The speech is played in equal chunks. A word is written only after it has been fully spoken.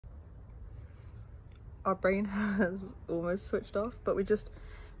our brain has almost switched off, but we just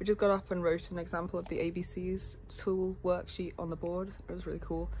got up and wrote an example of the ABCs tool worksheet on the board. It was really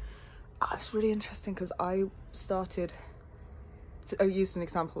cool. It was really interesting because I used an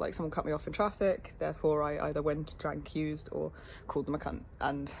example like someone cut me off in traffic, therefore I either went, drank, used, or called them a cunt.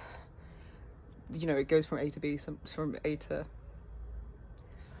 And you know, it goes from A to B,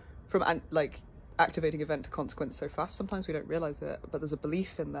 like activating event to consequence so fast. Sometimes we don't realize it, but there's a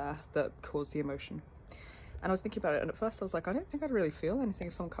belief in there that caused the emotion. And I was thinking about it, and at first I was like, I don't think I'd really feel anything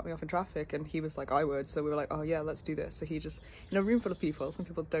if someone cut me off in traffic. And he was like, I would. So we were like, oh yeah, let's do this. So he just, in a room full of people, some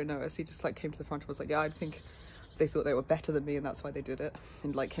people don't know us, he just like came to the front and was like, yeah, I think they thought they were better than me and that's why they did it.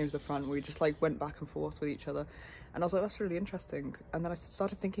 And like came to the front, and we just like went back and forth with each other. And I was like, that's really interesting. And then I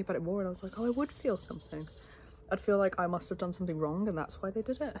started thinking about it more, and I was like, oh, I would feel something. I'd feel like I must have done something wrong and that's why they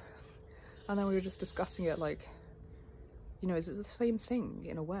did it. And then we were just discussing it like, you know, is it the same thing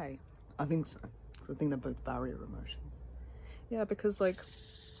in a way? I think so. I think they're both barrier emotions. Yeah, because like,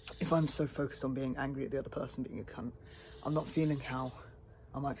 if I'm so focused on being angry at the other person being a cunt, I'm not feeling how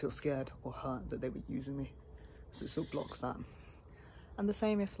I might feel scared or hurt that they were using me. So it sort of blocks that. And the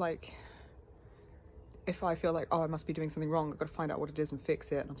same if like, if I feel like, oh, I must be doing something wrong, I've got to find out what it is and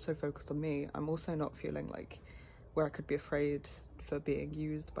fix it, and I'm so focused on me, I'm also not feeling like where I could be afraid for being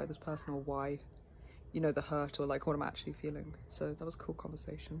used by this person, or why, you know, the hurt, or like what I'm actually feeling. So that was a cool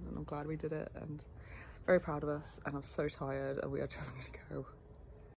conversation, and I'm glad we did it, and very proud of us, and I'm so tired, and we are just gonna go.